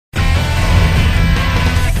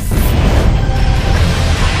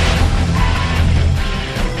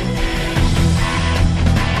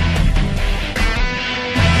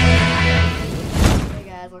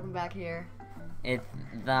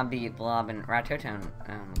Zombie Blob and Ratotone.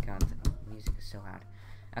 Oh my god, the music is so loud.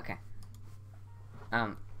 Okay.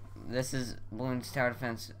 This is Bloons Tower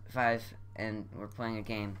Defense 5, and we're playing a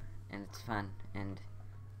game, and it's fun, and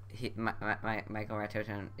Michael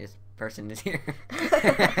Ratotone is here.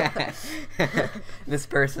 This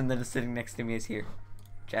person that is sitting next to me is here.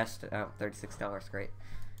 Just, $36, great.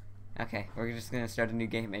 Okay, we're just gonna start a new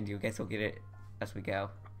game, and you guys will get it as we go.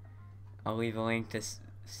 I'll leave a link to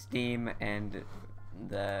Steam and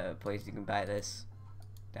the place you can buy this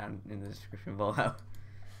down in the description below.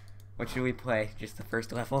 What should we play? Just the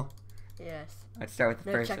first level? Yes. Let's start with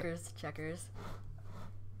the first. Checkers.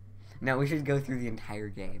 No, we should go through the entire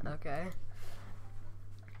game. Okay.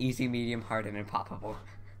 Easy, medium, hard, and impossible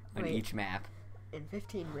on each map. In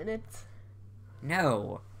 15 minutes?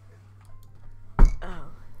 No.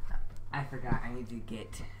 Oh. I forgot. I need to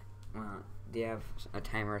get. Well, do you have a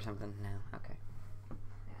timer or something? No. Okay.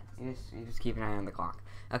 You just keep an eye on the clock.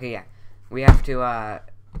 Okay, yeah. We have to.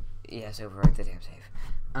 Yes, overwrite the damn save.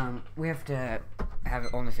 We have to have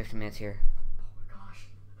only 15 minutes here. Oh my gosh.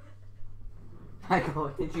 Michael,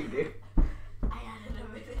 what did you do? I added a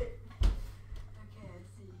minute. Okay, let's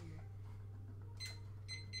see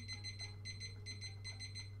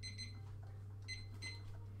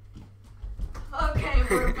here. Okay,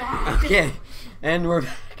 we're back. Okay, and we're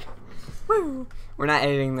back. Woo! We're not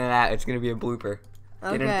editing that out. It's gonna be a blooper.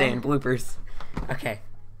 Okay. You understand? Bloopers. Okay.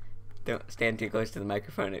 Don't stand too close to the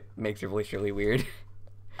microphone. It makes your voice really weird.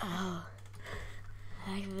 Oh.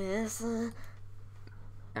 Like this?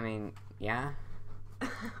 I mean, yeah.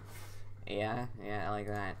 Yeah, I like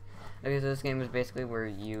that. Okay, so this game is basically where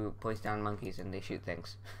you place down monkeys and they shoot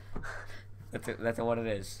things. That's what it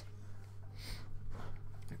is.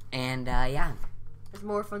 And, yeah. It's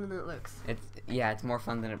more fun than it looks. It's more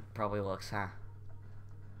fun than it probably looks, huh?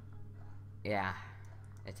 Yeah.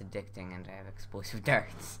 It's addicting, and I have explosive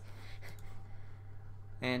darts.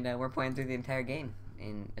 And, we're playing through the entire game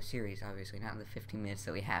in a series, obviously, not in the 15 minutes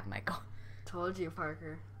that we have, Michael. Told you,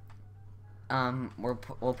 Parker.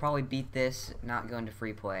 We'll probably beat this, not go into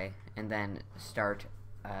free play, and then start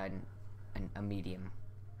a medium.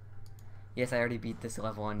 Yes, I already beat this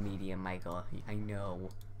level on medium, Michael. I know.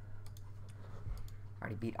 I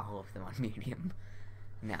already beat all of them on medium.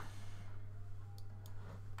 Now.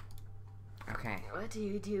 Okay. What do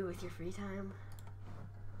you do with your free time?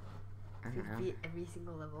 I don't know. Beat every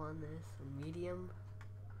single level on this on medium.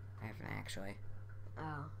 I haven't actually.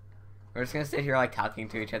 Oh. We're just gonna sit here like talking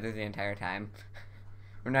to each other the entire time.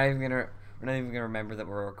 We're not even gonna remember that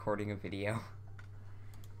we're recording a video.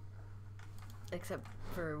 Except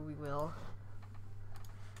for we will.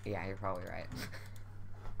 Yeah, you're probably right.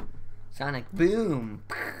 Sonic boom.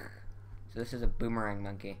 So this is a boomerang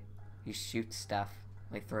monkey. He shoots stuff,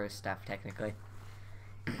 like throws stuff technically.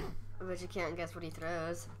 But you can't guess what he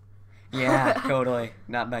throws. Yeah, totally.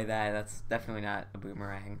 Not by that. That's definitely not a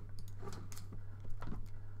boomerang.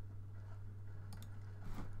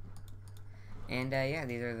 And, yeah,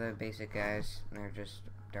 these are the basic guys. They're just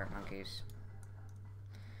dart monkeys.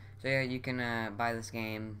 So, yeah, you can, buy this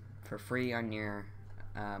game for free on your,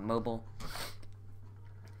 mobile.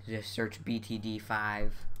 Just search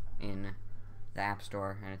BTD5 in the App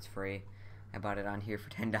Store, and it's free. I bought it on here for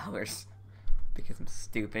 $10 because I'm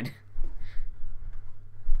stupid.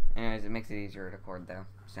 Anyways, it makes it easier to record, though,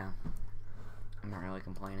 so I'm not really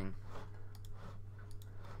complaining.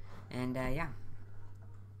 And, yeah.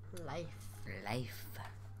 Life.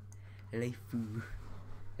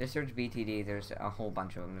 Just search BTD, there's a whole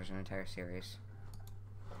bunch of them, there's an entire series.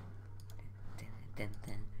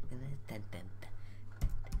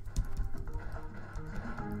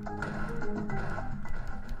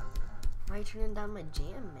 Why are you turning down my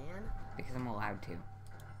jam, man? Because I'm allowed to.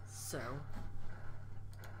 So?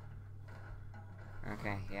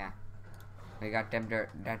 Okay, yeah. We got that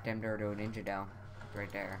Demdurdo Ninja dough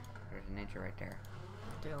right there. There's a ninja right there.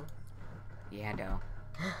 Dough. Yeah, dough.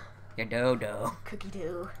 Yeah, dough. Cookie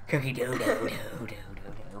dough. Cookie dough.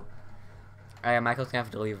 Alright, Michael's gonna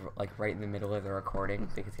have to leave, like, right in the middle of the recording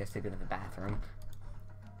because he has to go to the bathroom.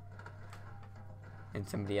 And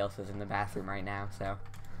somebody else is in the bathroom right now, so.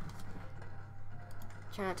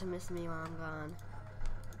 Try not to miss me while I'm gone.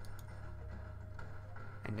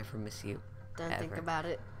 I never miss you. Don't think ever. about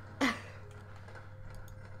it.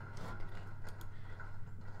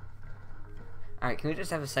 Alright, can we just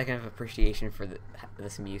have a second of appreciation for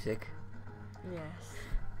this music? Yes.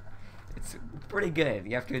 It's pretty good,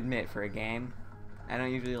 you have to admit, for a game. I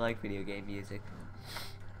don't usually like video game music.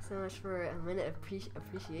 So much for a minute of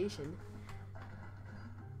appreciation.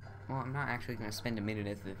 Well, I'm not actually going to spend a minute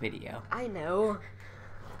of the video. I know.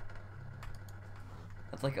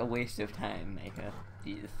 That's like a waste of time, Micah.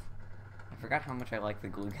 Jeez. I forgot how much I like the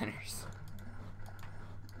glue gunners.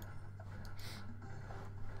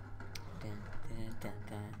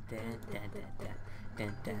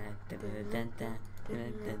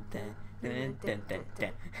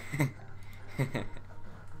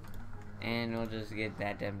 And we'll just get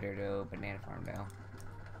that Demdirdo banana farm dough.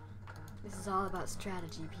 This is all about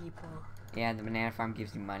strategy, people. Yeah, the banana farm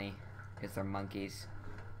gives you money because they're monkeys.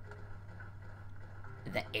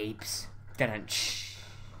 The apes. Bad jokes.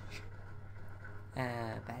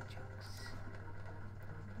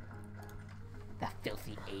 The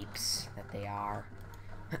filthy apes that they are.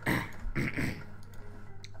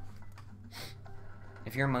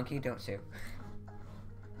 If you're a monkey, don't sue.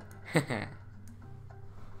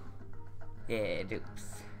 Yeah,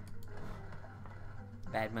 jokes.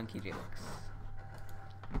 Bad monkey jokes.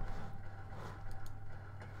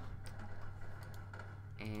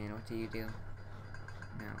 And what do you do?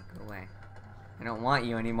 No, go away. I don't want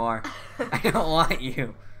you anymore. I don't want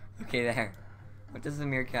you. Okay, there. What does the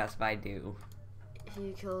Meerkat Spy do?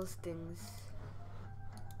 He kills things.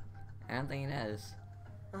 I don't think it does.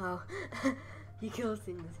 Oh, he kills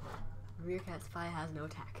things. Meerkat Spy has no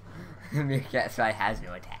attack. The Meerkat Spy has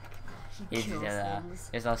no attack. He He's kills just, things.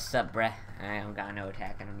 it's all sup, bruh. I don't got no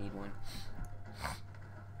attack. I don't need one.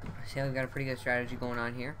 So we've got a pretty good strategy going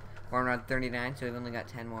on here. We're on round 39, so we've only got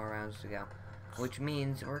 10 more rounds to go. Which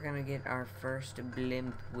means we're gonna get our first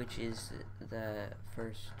blimp, which is the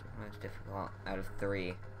first most difficult out of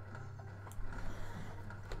 3.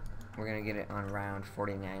 We're gonna get it on round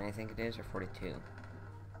 49, I think it is, or 42.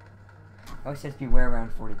 Oh, it says beware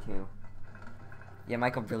round 42. Yeah,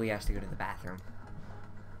 Michael really has to go to the bathroom.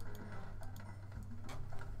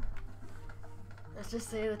 Let's just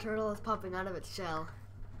say the turtle is popping out of its shell.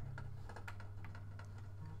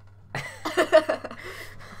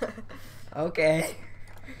 Okay.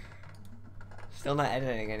 Still not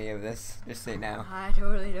editing any of this, just say now. I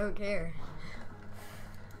totally don't care.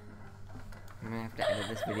 I'm gonna have to edit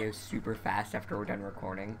this video super fast after we're done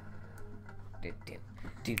recording.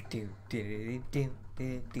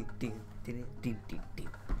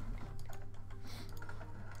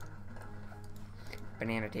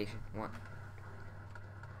 Bananitation. One.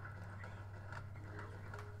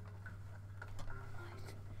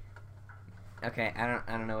 Okay, I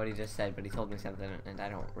don't know what he just said, but he told me something, and I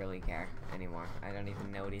don't really care anymore. I don't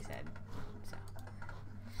even know what he said. So.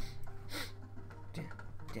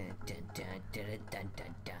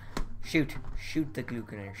 Shoot! Shoot the glue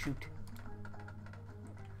gunner! Shoot!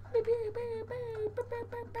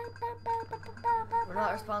 We're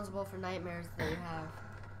not responsible for nightmares that you have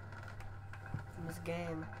in this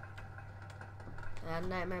game. I had a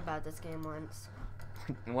nightmare about this game once.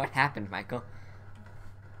 What happened, Michael?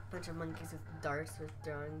 Bunch of monkeys with darts were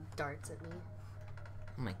throwing darts at me.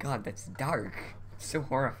 Oh my god, that's dark. It's so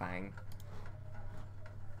horrifying.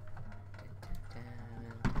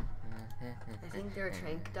 I think they were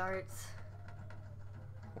trank darts.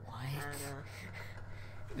 What? I don't know.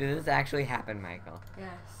 Did this actually happen, Michael?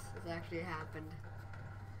 Yes, it actually happened.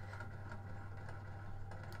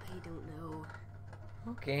 I don't know.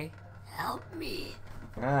 Okay. Help me.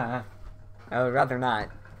 I would rather not.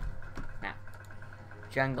 Now.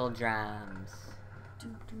 Jungle drums.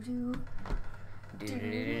 Do do do.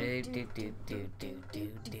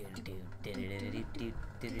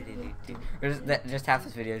 Just half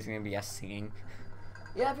this video is gonna be us singing.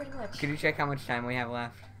 Yeah, pretty much. Could you check how much time we have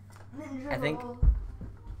left? I think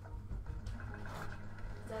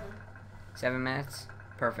 7 minutes.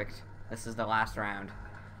 Perfect. This is the last round.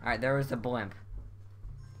 All right, there was the blimp.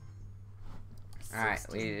 All right,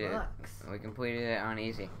 we completed it on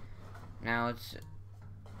easy. Now let's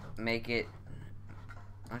make it.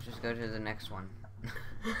 Let's just go to the next one.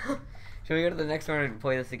 Should we go to the next one and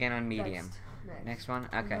play this again on medium? Next one?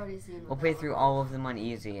 Okay. We'll play through all of them on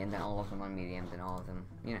easy, and then all of them on medium, then all of them,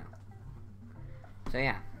 you know. So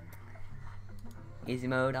yeah. Easy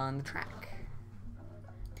mode on the track.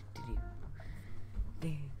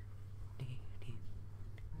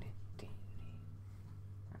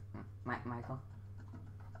 Michael?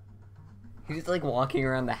 He's just like walking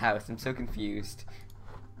around the house. I'm so confused.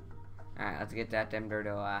 Alright, let's get that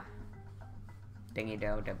Demdirdo, dingy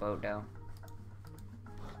dough, da boat dough.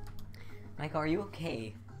 Michael, are you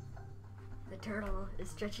okay? The turtle is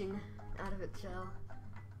stretching out of its shell.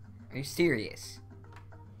 Are you serious?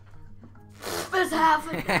 What's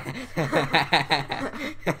happening?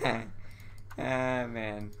 Ah,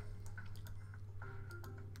 man.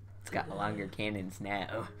 It's got longer cannons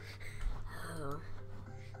now. Oh.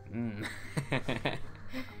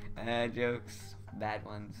 Jokes. Bad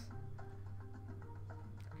ones.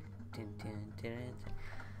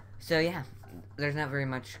 So yeah, there's not very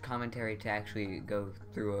much commentary to actually go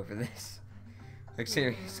through over this. Like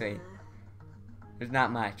seriously, there's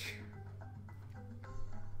not much.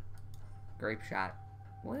 Grape shot.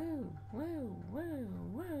 Woo, woo, woo,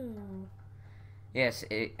 woo. Yes,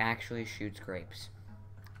 it actually shoots grapes.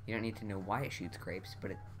 You don't need to know why it shoots grapes,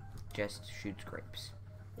 but it just shoots grapes.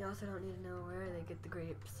 You also don't need to know where they get the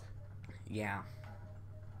grapes. Yeah.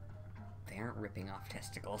 They aren't ripping off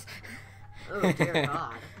testicles. Oh, dear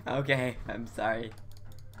God. Okay, I'm sorry.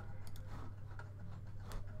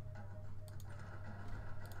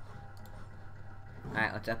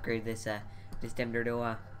 Alright, let's upgrade this Demder to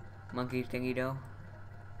a monkey thingy do.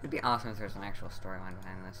 It'd be awesome if there's an actual storyline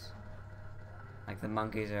behind this. Like the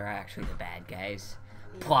monkeys are actually the bad guys.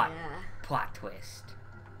 Plot twist.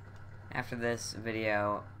 After this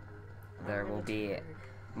video, there will be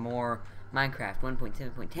more Minecraft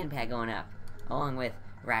 1.7.10 pack going up, along with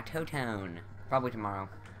Ratotone, probably tomorrow.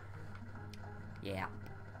 Yeah.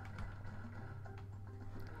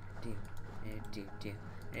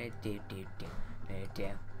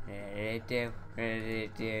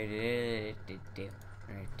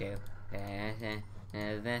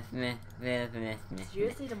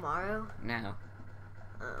 Seriously, tomorrow? No.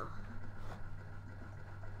 Oh.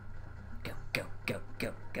 Go, go, go,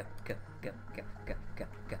 go, go, go, go, go, go,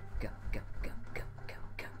 go, go, go, go, go, go, go,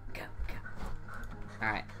 go, go, go.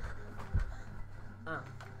 Alright. Oh.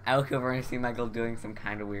 I look over and see Michael doing some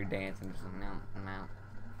kind of weird dance and just like, no, I'm out.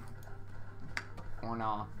 Or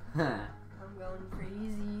no. I'm going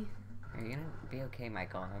crazy. Are you gonna be okay,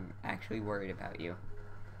 Michael? I'm actually worried about you.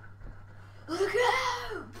 Look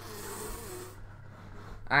out!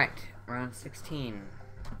 Alright, round 16.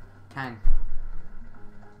 Time.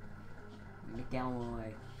 Get down one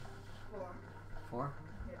way. 4?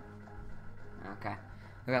 Yeah. Okay.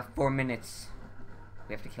 We got 4 minutes.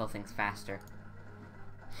 We have to kill things faster.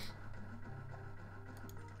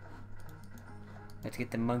 Let's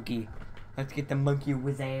get the monkey. Let's get the monkey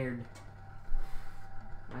wizard.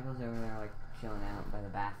 Michael's over there, like, chilling out by the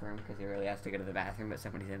bathroom because he really has to go to the bathroom, but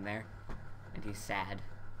somebody's in there. And he's sad.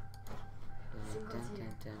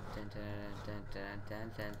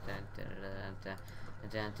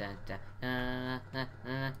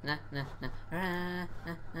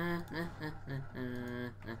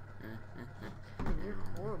 You're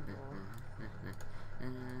horrible.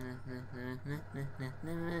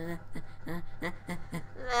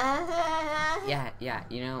 Yeah,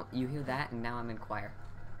 you know, you hear that and now I'm in choir.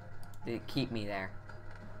 They keep me there.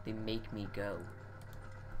 They make me go.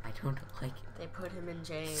 I don't like it. They put him in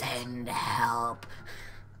jail. Send help!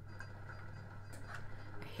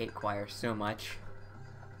 I hate choir so much.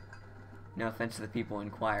 No offense to the people in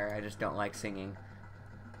choir, I just don't like singing.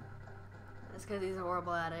 That's because he's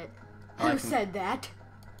horrible at it. Oh, I Who can- said that?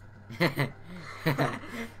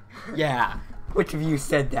 Yeah, which of you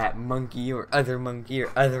said that, monkey or other monkey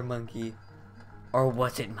or other monkey? Or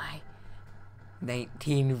was it my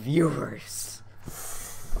 19 viewers?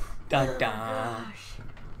 Dun dun. Gosh.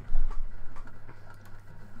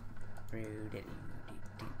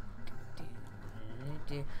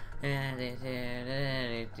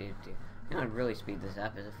 You know what would really speed this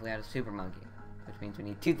up is if we had a super monkey, which means we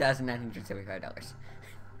need $2,975.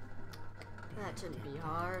 That shouldn't be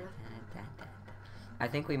hard. I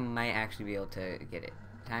think we might actually be able to get it.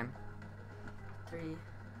 Time? 3,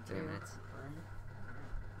 3 2, minutes. 1.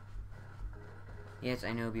 Yes,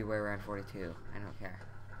 I know beware around 42. I don't care.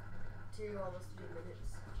 2, almost 3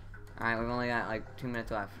 minutes. Alright, we've only got like 2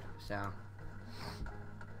 minutes left, so.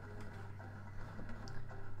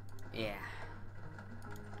 Yeah.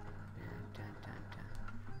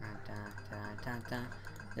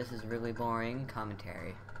 This is really boring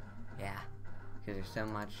commentary. Yeah. Because there's so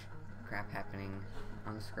much crap happening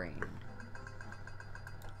on the screen.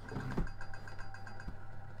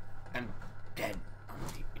 I'm dead on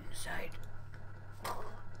the inside.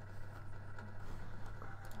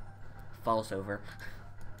 Falls over.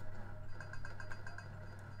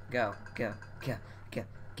 Go, go, go, go,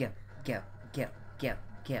 go, go, go, go,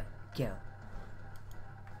 go, go.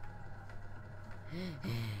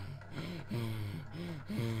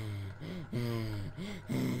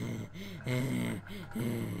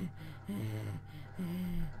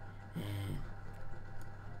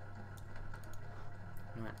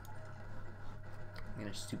 What? I'm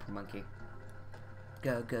gonna super monkey.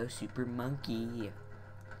 Go, go, super monkey.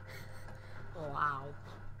 Wow.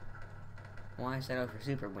 Why settle for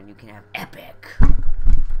super when you can have epic?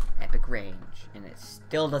 Epic range, and it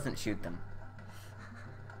still doesn't shoot them.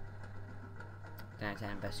 10 out of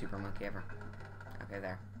 10, best super monkey ever. Okay,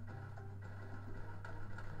 there.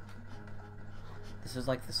 This is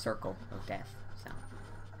like the circle of death. So.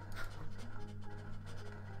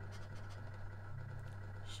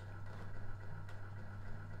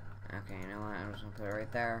 Okay, you know what? I'm just gonna put it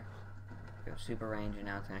right there. Go super range, and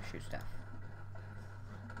now it's gonna shoot stuff.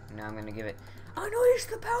 And now I'm gonna give it. Unleash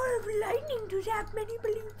the power of lightning to zap many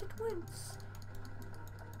balloons at once.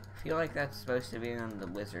 I feel like that's supposed to be on the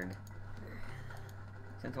wizard.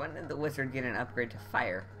 Since when did the wizard get an upgrade to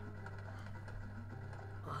fire?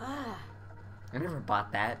 Ah. I never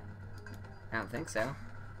bought that. I don't think so. I'm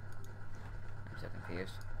so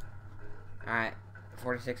confused. Alright,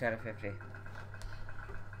 46 out of 50.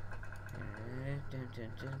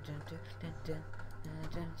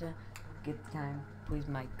 Get the time, please,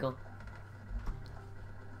 Michael.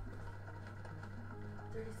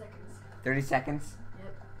 30 seconds. 30 seconds?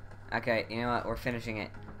 Yep. Okay, you know what? We're finishing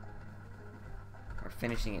it. We're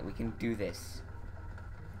finishing it. We can do this.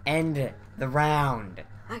 End the round.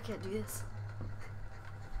 I can't do this.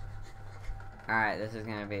 Alright, this is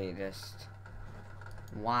gonna be just...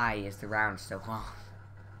 Why is the round so long?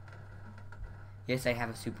 Yes, I have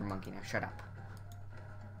a super monkey now. Shut up.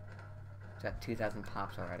 It's got 2,000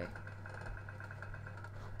 pops already.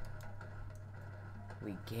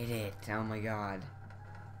 We get it. Oh my god.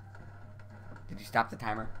 Did you stop the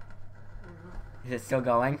timer? Is it still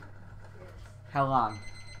going? Yes. How long?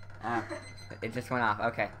 It just went off.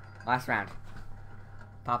 Okay. Last round.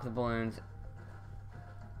 Pop the balloons.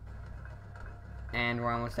 And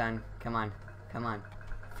we're almost done. Come on. Come on.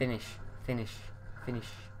 Finish. Finish. Finish.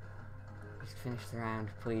 Just finish the round,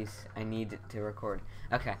 please. I need it to record.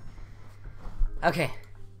 Okay. Okay.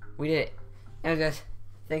 We did it. Anyways, guys,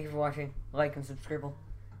 thank you for watching. Like and subscribe.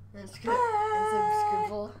 And subscribe.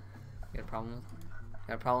 Got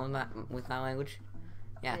a problem with my language?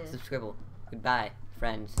 Yeah, Yeah. subscribe. Goodbye,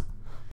 friends.